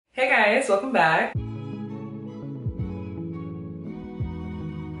guys, welcome back.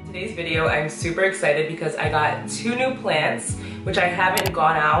 Today's video, I'm super excited because I got 2 new plants, which I haven't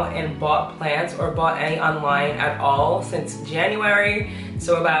gone out and bought plants or bought any online at all since January.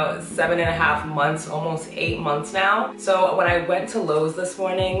 So about 7.5 months, almost 8 months now. So when I went to Lowe's this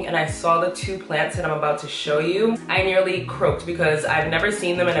morning and I saw the 2 plants that I'm about to show you, I nearly croaked because I've never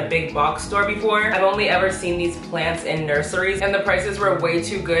seen them in a big box store before. I've only ever seen these plants in nurseries and the prices were way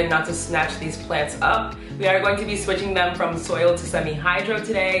too good not to snatch these plants up. We are going to be switching them from soil to Semihydro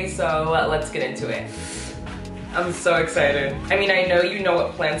today, so let's get into it. I'm so excited. I mean, I know you know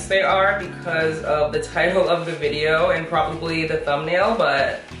what plants they are because of the title of the video and probably the thumbnail,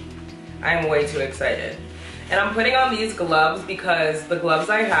 but I'm way too excited. And I'm putting on these gloves because the gloves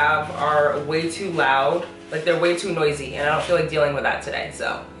I have are way too loud. Like, they're way too noisy and I don't feel like dealing with that today.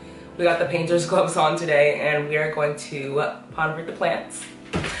 So we got the painter's gloves on today and we are going to convert the plants.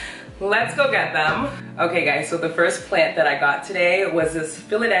 Let's go get them. Okay guys, so the first plant that I got today was this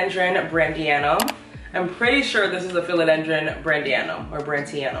Philodendron brandtianum. I'm pretty sure this is a Philodendron brandtianum or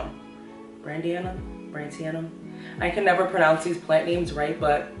brandtianum. Brandtianum? I can never pronounce these plant names right,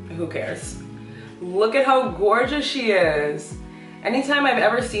 but who cares? Look at how gorgeous she is. Anytime I've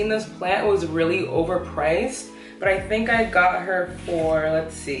ever seen this plant, it was really overpriced, but I think I got her for,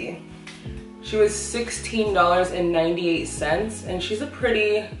 let's see, she was $16.98 and she's a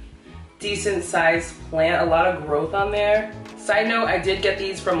pretty decent sized plant, a lot of growth on there. Side note, I did get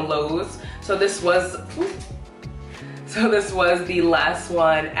these from Lowe's. So this was the last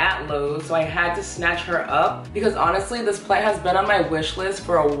one at Lowe's, so I had to snatch her up because honestly this plant has been on my wish list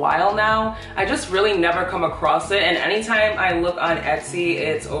for a while now. I just really never come across it, and anytime I look on Etsy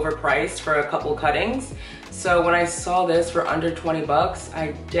it's overpriced for a couple cuttings. So when I saw this for under 20 bucks,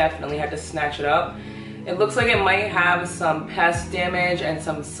 I definitely had to snatch it up. It looks like it might have some pest damage and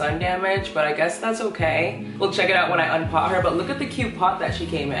some sun damage, but I guess that's okay. We'll check it out when I unpot her, but look at the cute pot that she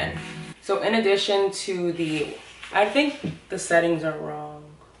came in. So in addition to the, I think the settings are wrong.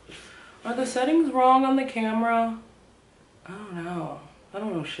 Are the settings wrong on the camera? I don't know. I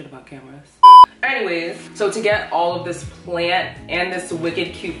don't know shit about cameras. Anyways, so to get all of this plant and this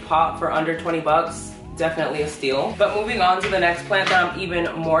wicked cute pot for under 20 bucks, definitely a steal. But moving on to the next plant that I'm even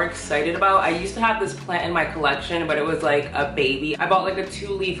more excited about. I used to have this plant in my collection, but it was like a baby. I bought like a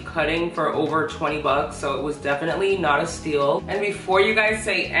 2-leaf cutting for over 20 bucks, so it was definitely not a steal. And before you guys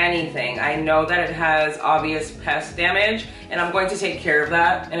say anything, I know that it has obvious pest damage and I'm going to take care of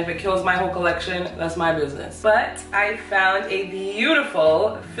that. And if it kills my whole collection, that's my business. But I found a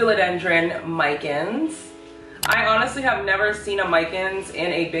beautiful Philodendron micans. I honestly have never seen a micans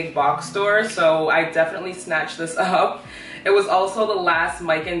in a big box store, so I definitely snatched this up. It was also the last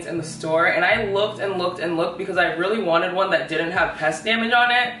micans in the store, and I looked and looked and looked because I really wanted one that didn't have pest damage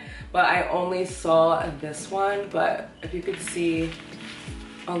on it, but I only saw this one. But if you could see,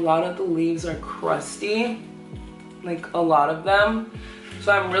 a lot of the leaves are crusty, like a lot of them.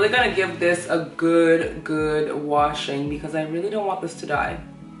 So I'm really gonna give this a good washing because I really don't want this to die.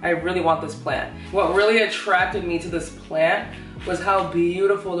 I really want this plant. What really attracted me to this plant was how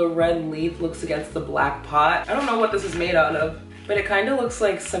beautiful the red leaf looks against the black pot. I don't know what this is made out of, but it kind of looks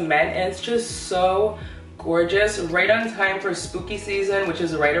like cement and it's just so gorgeous. Right on time for spooky season, which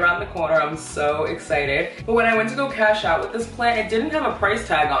is right around the corner. I'm so excited. But when I went to go cash out with this plant, it didn't have a price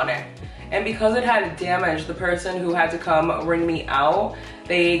tag on it. And because it had damage, the person who had to come ring me out,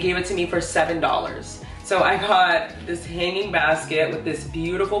 they gave it to me for $7. So I got this hanging basket with this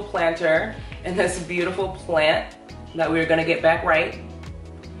beautiful planter and this beautiful plant that we were gonna get back right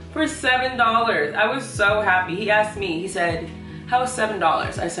for $7. I was so happy. He asked me, he said, how's $7?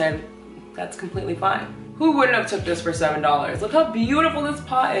 I said, that's completely fine. Who wouldn't have took this for $7? Look how beautiful this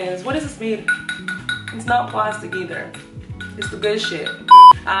pot is. What is this made? It's not plastic either. It's the good shit.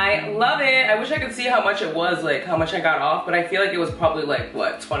 I love it. I wish I could see how much it was, like how much I got off, but I feel like it was probably like,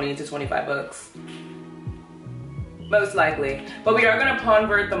 what, 20 to 25 bucks? Most likely. But we are gonna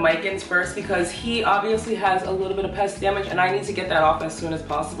convert the micans first because he obviously has a little bit of pest damage and I need to get that off as soon as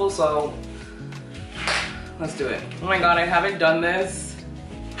possible, so let's do it. Oh my god, I haven't done this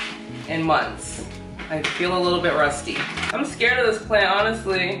in months. I feel a little bit rusty. I'm scared of this plant,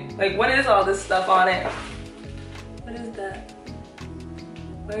 honestly. Like, what is all this stuff on it? What is that?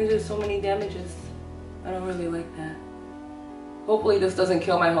 Why is there so many damages? I don't really like that. Hopefully this doesn't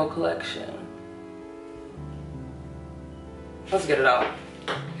kill my whole collection. Let's get it out.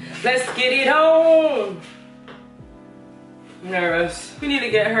 Let's get it on! I'm nervous. We need to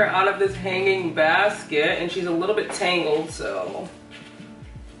get her out of this hanging basket and she's a little bit tangled, so.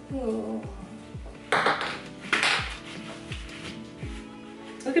 Oh.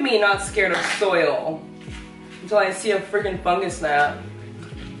 Look at me not scared of soil until I see a freaking fungus gnat.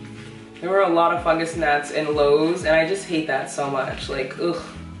 There were a lot of fungus gnats in Lowe's and I just hate that so much. Like, ugh.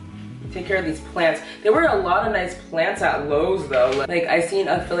 Take care of these plants. There were a lot of nice plants at Lowe's though. Like I seen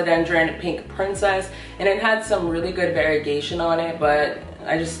a Philodendron pink princess and it had some really good variegation on it, but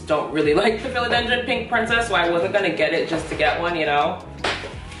I just don't really like the Philodendron pink princess, so I wasn't gonna get it just to get one, you know?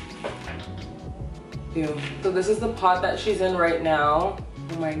 Ew. So this is the pot that she's in right now.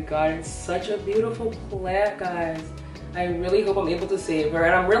 Oh my god, it's such a beautiful plant, guys. I really hope I'm able to save her,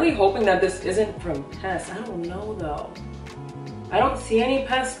 and I'm really hoping that this isn't from pests. I don't know though. I don't see any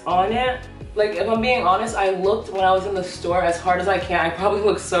pests on it. Like, if I'm being honest, I looked when I was in the store as hard as I can. I probably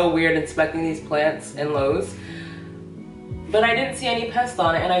look so weird inspecting these plants in Lowe's. But I didn't see any pests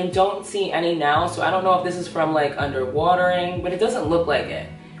on it, and I don't see any now, so I don't know if this is from like underwatering, but it doesn't look like it.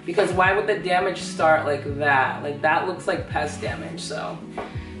 Because why would the damage start like that? Like, that looks like pest damage, so.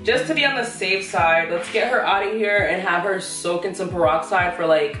 Just to be on the safe side, let's get her out of here and have her soak in some peroxide for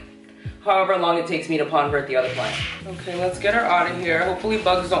like however long it takes me to convert the other plant. Okay, let's get her out of here. Hopefully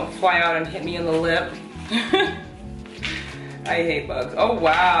bugs don't fly out and hit me in the lip. I hate bugs. Oh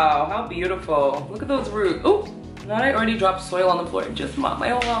wow, how beautiful. Look at those roots. Oh, now I already dropped soil on the floor. I just mopped my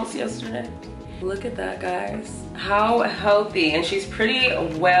whole house yesterday. Look at that, guys. How healthy. And she's pretty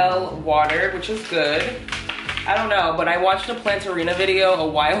well watered, which is good. I don't know, but I watched a Plantarina video a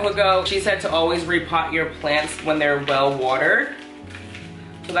while ago. She said to always repot your plants when they're well watered.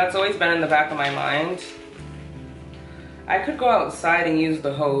 So that's always been in the back of my mind. I could go outside and use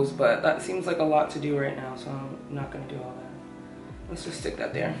the hose, but that seems like a lot to do right now, so I'm not gonna do all that. Let's just stick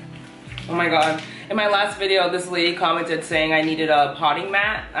that there. Oh my god. In my last video, this lady commented saying I needed a potting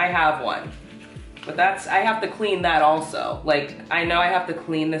mat. I have one. But I have to clean that also. Like, I know I have to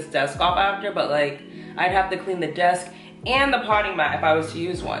clean this desk off after, but like, I'd have to clean the desk and the potting mat if I was to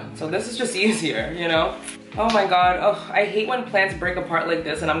use one. So this is just easier, you know? Oh my god, oh, I hate when plants break apart like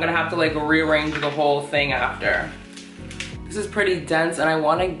this and I'm gonna have to like rearrange the whole thing after. This is pretty dense and I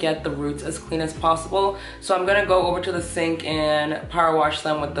wanna get the roots as clean as possible. So I'm gonna go over to the sink and power wash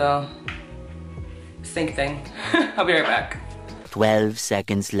them with the sink thing. I'll be right back. 12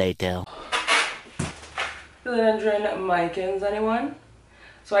 seconds later. Philodendron micans, anyone?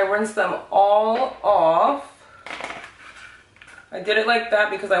 So I rinsed them all off. I did it like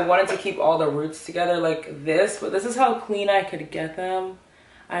that because I wanted to keep all the roots together like this, but this is how clean I could get them.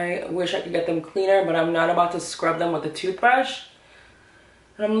 I wish I could get them cleaner, but I'm not about to scrub them with a toothbrush.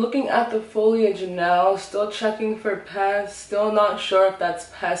 And I'm looking at the foliage now, still checking for pests, still not sure if that's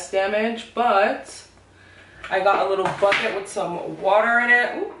pest damage, but I got a little bucket with some water in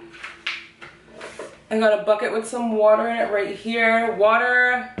it. Ooh. I got a bucket with some water in it right here.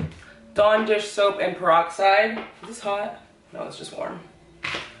 Water, Dawn dish soap, and peroxide. Is this hot? No, it's just warm.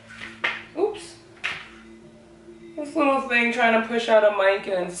 Oops. This little thing trying to push out a mic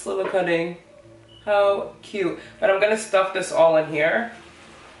and this little cutting. How cute. But I'm gonna stuff this all in here.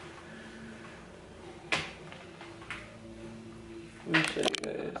 Let me show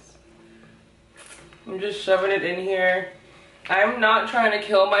you guys. I'm just shoving it in here. I'm not trying to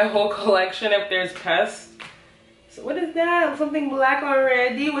kill my whole collection if there's pests. So what is that? Something black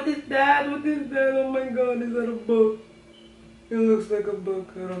already? What is that? What is that? Oh my god, is that a bug? It looks like a bug.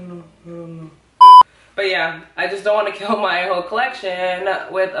 I don't know. But yeah, I just don't want to kill my whole collection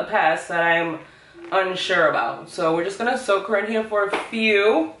with a pest that I'm unsure about. So we're just gonna soak her in here for a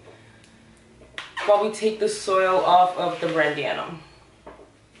few while we take the soil off of the brandtianum.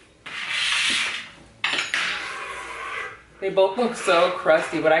 They both look so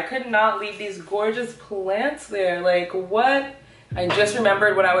crusty, but I could not leave these gorgeous plants there. Like, what? I just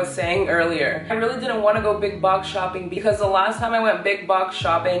remembered what I was saying earlier. I really didn't want to go big box shopping because the last time I went big box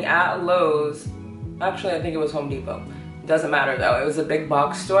shopping at Lowe's, actually I think it was Home Depot. Doesn't matter though, it was a big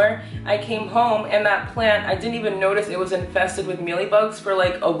box store. I came home and that plant, I didn't even notice it was infested with mealybugs for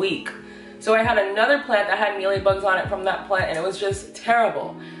like a week. So I had another plant that had mealybugs on it from that plant and it was just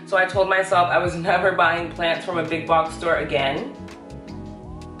terrible. So I told myself I was never buying plants from a big box store again.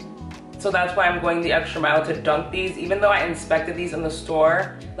 So that's why I'm going the extra mile to dunk these. Even though I inspected these in the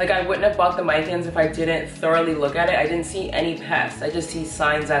store, like I wouldn't have bought the micans if I didn't thoroughly look at it. I didn't see any pests. I just see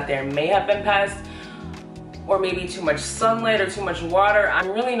signs that there may have been pests or maybe too much sunlight or too much water. I'm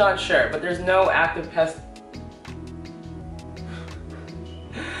really not sure, but there's no active pest.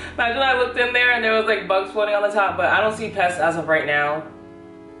 Imagine I looked in there and there was like bugs floating on the top, but I don't see pests as of right now.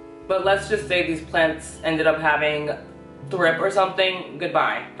 But let's just say these plants ended up having thrip or something.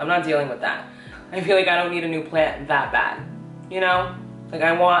 Goodbye. I'm not dealing with that. I feel like I don't need a new plant that bad, you know? Like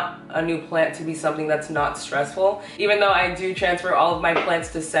I want a new plant to be something that's not stressful. Even though I do transfer all of my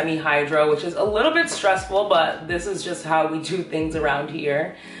plants to Semihydro, which is a little bit stressful, but this is just how we do things around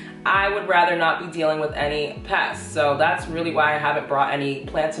here. I would rather not be dealing with any pests. So that's really why I haven't brought any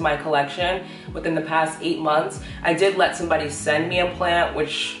plants in my collection within the past 8 months. I did let somebody send me a plant,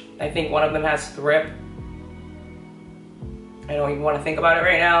 which I think one of them has thrip. I don't even want to think about it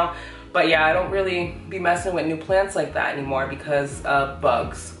right now. But yeah, I don't really be messing with new plants like that anymore because of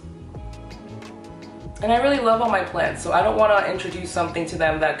bugs. And I really love all my plants, so I don't want to introduce something to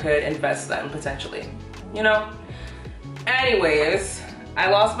them that could infest them potentially, you know? Anyways, I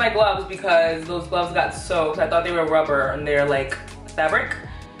lost my gloves because those gloves got soaked. I thought they were rubber and they're like fabric.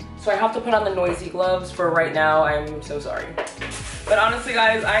 So I have to put on the noisy gloves for right now. I'm so sorry. But honestly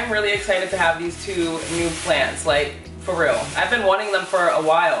guys, I'm really excited to have these 2 new plants, like for real. I've been wanting them for a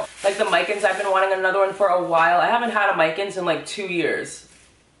while. Like the micans, I've been wanting another one for a while. I haven't had a micans in like 2 years.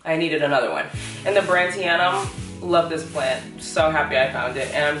 I needed another one. And the brandtianum, love this plant. So happy I found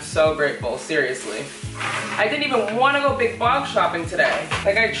it and I'm so grateful, seriously. I didn't even want to go big box shopping today.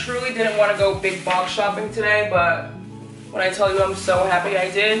 Like I truly didn't want to go big box shopping today, but when I tell you I'm so happy I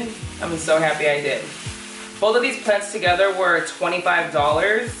did, I'm so happy I did. Both of these plants together were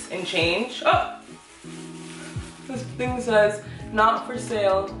 $25 and change. Oh, this thing says not for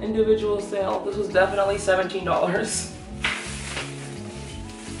sale, individual sale. This was definitely $17.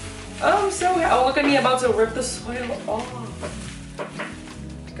 Oh, I'm so happy. Oh, look at me about to rip the soil off.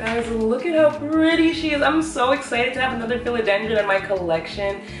 Guys, look at how pretty she is. I'm so excited to have another philodendron in my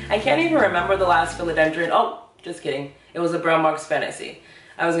collection. I can't even remember the last philodendron. Oh, just kidding. It was a Brown Marks Fantasy.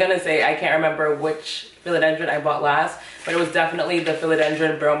 I was gonna say I can't remember which philodendron I bought last, but it was definitely the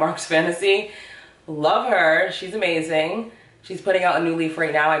Philodendron Brown Marks Fantasy. Love her, she's amazing. She's putting out a new leaf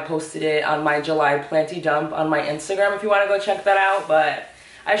right now. I posted it on my July planty dump on my Instagram if you wanna go check that out, but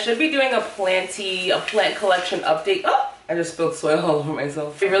I should be doing a plant collection update. Oh! I just spilled soil all over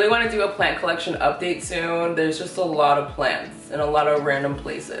myself. I really want to do a plant collection update soon. There's just a lot of plants in a lot of random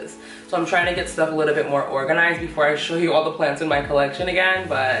places. So I'm trying to get stuff a little bit more organized before I show you all the plants in my collection again,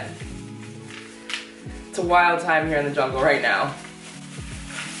 but it's a wild time here in the jungle right now.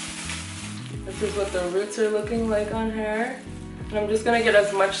 This is what the roots are looking like on her. And I'm just gonna get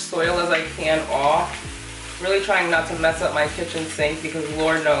as much soil as I can off. Really trying not to mess up my kitchen sink because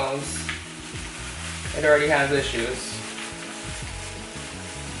Lord knows it already has issues.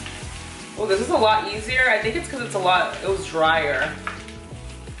 Well, this is a lot easier. I think it's because it was drier.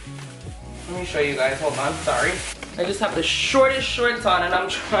 Let me show you guys, hold on, sorry. I just have the shortest shorts on and I'm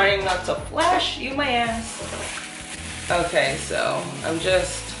trying not to flash you my ass. Okay, so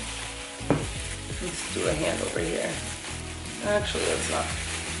let's do a hand over here. Actually, let's not.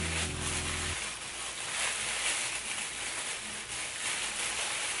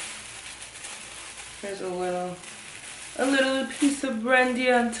 Here's a little piece of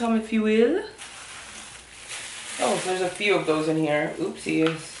brandy on top, if you will. Oh, there's a few of those in here.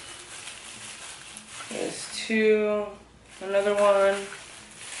 Oopsies. There's 2, another one.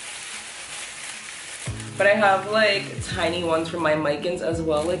 But I have like tiny ones from my micans as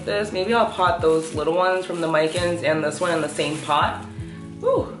well, like this. Maybe I'll pot those little ones from the micans and this one in the same pot.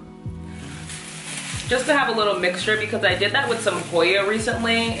 Ooh. Just to have a little mixture because I did that with some Hoya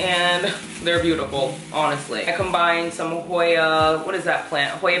recently and they're beautiful, honestly. I combined some Hoya, what is that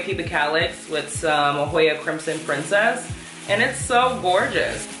plant? Hoya pubicalix with some Hoya crimson princess and it's so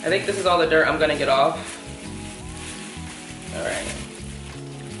gorgeous. I think this is all the dirt I'm gonna get off. All right.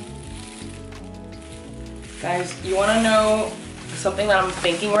 Guys, you wanna know something that I'm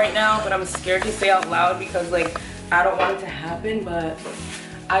thinking right now, but I'm scared to say out loud because like, I don't want it to happen, but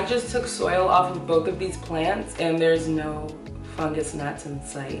I just took soil off of both of these plants and there's no fungus gnats in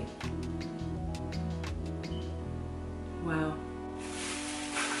sight. Wow.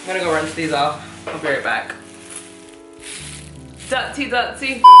 I'm gonna go rinse these off. I'll be right back.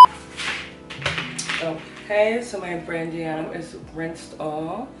 Dutsy. Okay, so my brandtianum is rinsed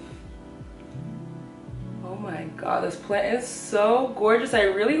off. Oh my god, this plant is so gorgeous. I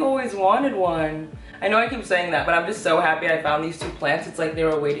really always wanted one. I know I keep saying that, but I'm just so happy I found these 2 plants. It's like they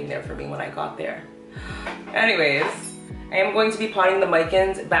were waiting there for me when I got there. Anyways, I am going to be potting the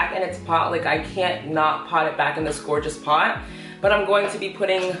micans back in its pot. Like I can't not pot it back in this gorgeous pot. But I'm going to be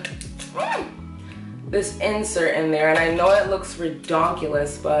putting this insert in there. And I know it looks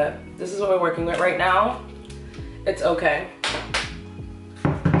redonkulous, but this is what we're working with right now. It's okay.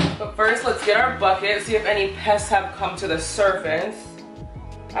 But first, let's get our bucket, see if any pests have come to the surface.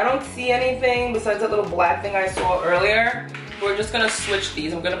 I don't see anything besides that little black thing I saw earlier. We're just gonna switch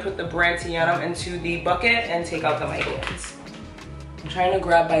these. I'm gonna put the brandtianum into the bucket and take out the micans. I'm trying to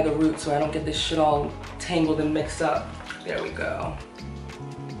grab by the root so I don't get this shit all tangled and mixed up. There we go.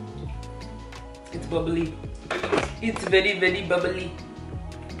 It's bubbly. It's very, very bubbly.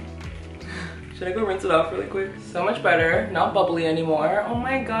 Should I go rinse it off really quick? So much better, not bubbly anymore. Oh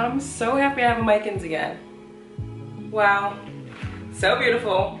my God, I'm so happy I have micans again. Wow, so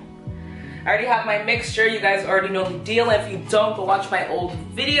beautiful. I already have my mixture. You guys already know the deal. If you don't, go watch my old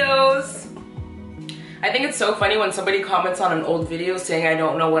videos. I think it's so funny when somebody comments on an old video saying I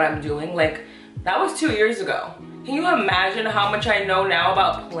don't know what I'm doing. Like, that was 2 years ago. Can you imagine how much I know now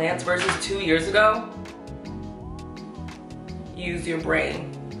about plants versus 2 years ago? Use your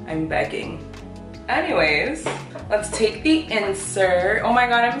brain, I'm begging. Anyways, let's take the insert. Oh my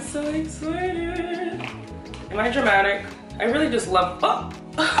God, I'm so excited. Am I dramatic? I really just love, oh.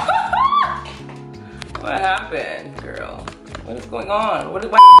 What happened, girl? What is going on?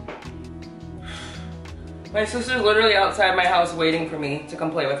 My sister's literally outside my house waiting for me to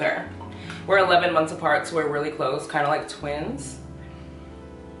come play with her. We're 11 months apart, so we're really close, kind of like twins.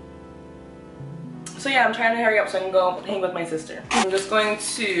 So yeah, I'm trying to hurry up so I can go hang with my sister. I'm just going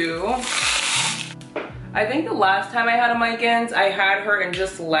to, I think the last time I had a micans, I had her in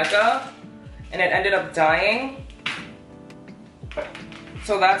just leca, and it ended up dying.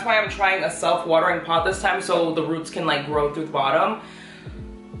 So that's why I'm trying a self-watering pot this time so the roots can like grow through the bottom.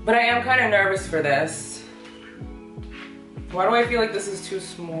 But I am kind of nervous for this. Why do I feel like this is too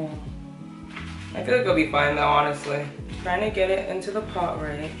small? I feel like it'll be fine though, honestly. Trying to get it into the pot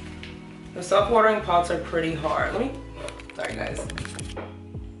right. The self-watering pots are pretty hard. Sorry guys.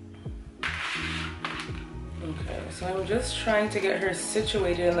 Okay, so I'm just trying to get her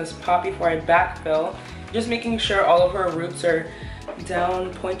situated in this pot before I backfill. Just making sure all of her roots are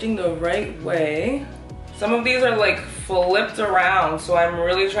down, pointing the right way. Some of these are like flipped around, so I'm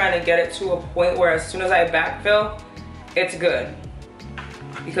really trying to get it to a point where as soon as I backfill, it's good.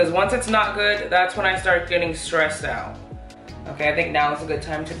 Because once it's not good, that's when I start getting stressed out. Okay, I think now is a good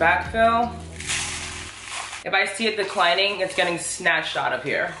time to backfill. If I see it declining, it's getting snatched out of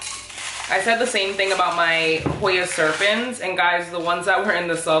here. I said the same thing about my Hoya serpens, and guys, the ones that were in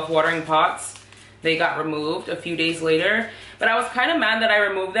the self-watering pots, they got removed a few days later. But I was kind of mad that I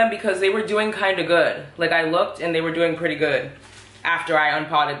removed them because they were doing kind of good. Like, I looked and they were doing pretty good after I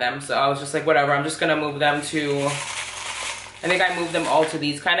unpotted them. So I was just like, whatever, I'm just gonna move them to, I think I moved them all to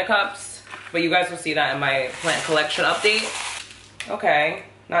these kind of cups. But you guys will see that in my plant collection update. Okay,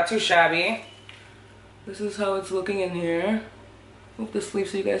 not too shabby. This is how it's looking in here. Move the sleeve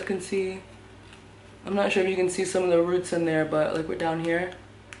so you guys can see. I'm not sure if you can see some of the roots in there, but like we're down here.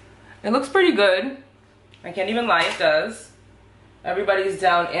 It looks pretty good. I can't even lie, it does. Everybody's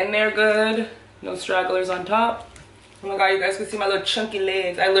down in there good. No stragglers on top. Oh my God, you guys can see my little chunky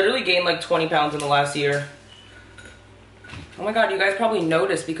legs. I literally gained like 20 pounds in the last year. Oh my God, you guys probably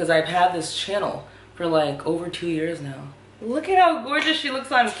noticed because I've had this channel for like over 2 years now. Look at how gorgeous she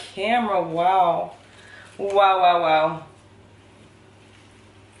looks on camera, wow. Wow, wow, wow.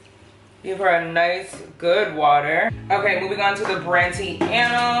 Give her a nice, good water. Okay, moving on to the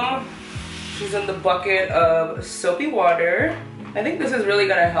brandtianum. She's in the bucket of soapy water. I think this is really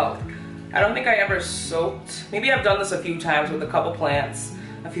gonna help. I don't think I ever soaked. Maybe I've done this a few times with a couple plants.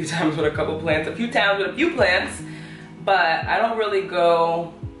 A few times with a couple plants. A few times with a few plants. But I don't really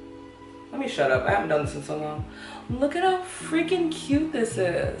go... Let me shut up. I haven't done this in so long. Look at how freaking cute this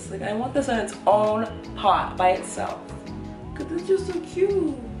is. Like, I want this in its own pot by itself. Because it's just so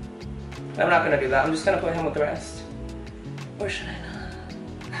cute. I'm not gonna do that. I'm just gonna put him with the rest. Or should I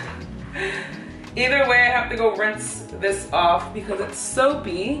not? Either way, I have to go rinse this off because it's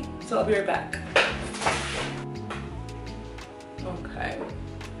soapy. So I'll be right back. Okay.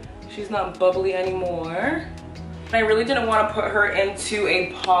 She's not bubbly anymore. I really didn't want to put her into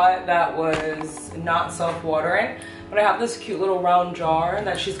a pot that was not self-watering. But I have this cute little round jar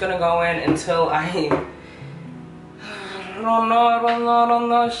that she's gonna go in until I don't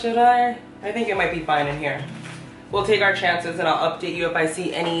know, should I? I think it might be fine in here. We'll take our chances and I'll update you if I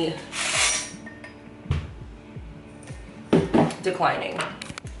see any declining.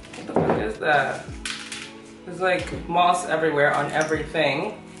 What the fuck is that? There's like moss everywhere on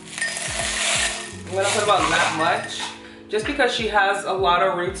everything. I'm gonna put about that much, just because she has a lot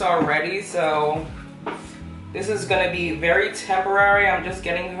of roots already, so this is gonna be very temporary. I'm just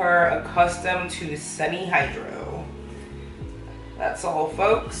getting her accustomed to Semihydro. That's all,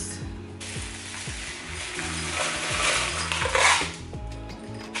 folks.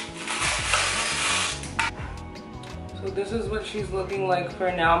 So this is what she's looking like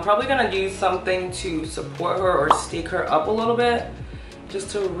for now. I'm probably gonna do something to support her or stake her up a little bit,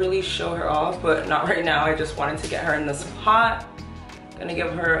 just to really show her off, but not right now. I just wanted to get her in this pot Gonna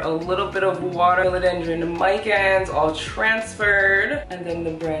give her a little bit of water. Philodendron micans all transferred, and then the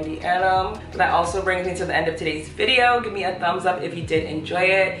brandtianum. That also brings me to the end of today's video. Give me a thumbs up if you did enjoy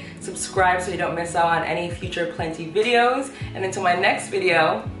it. Subscribe so you don't miss out on any future plenty videos. And until my next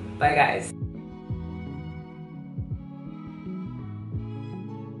video, bye guys.